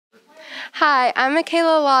Hi, I'm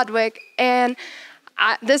Michaela Lodwick, and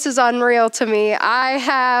this is unreal to me. I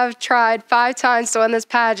have tried 5 times to win this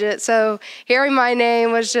pageant, so hearing my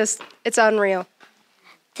name was it's unreal.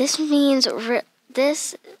 This means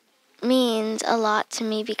a lot to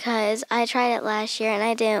me because I tried it last year and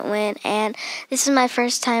I didn't win, and this is my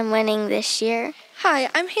first time winning this year. Hi,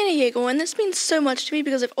 I'm Hannah Yeagle, and this means so much to me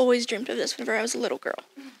because I've always dreamed of this whenever I was a little girl.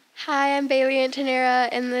 Hi, I'm Bailey Antonera,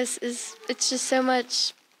 and it's just so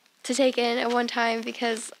much to take in at one time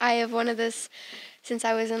because I have wanted this since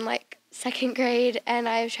I was in second grade, and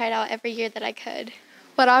I've tried out every year that I could.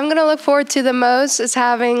 What I'm going to look forward to the most is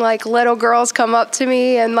having little girls come up to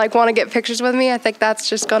me and want to get pictures with me. I think that's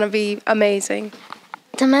just going to be amazing.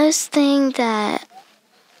 The most thing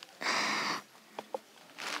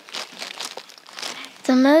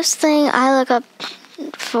I look up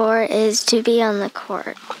for is to be on the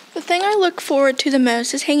court. The thing I look forward to the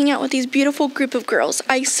most is hanging out with these beautiful group of girls.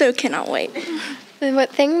 I so cannot wait. The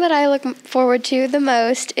thing that I look forward to the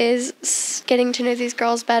most is getting to know these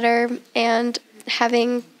girls better and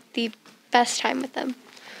having the best time with them.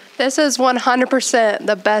 This is 100%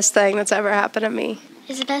 the best thing that's ever happened to me.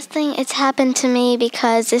 It's the best thing it's happened to me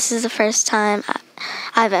because this is the first time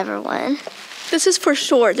I've ever won. This is for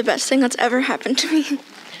sure the best thing that's ever happened to me.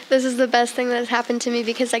 This is the best thing that's happened to me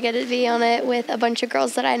because I get to be on it with a bunch of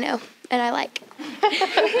girls that I know and I like.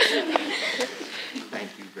 Thank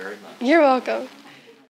you very much. You're welcome.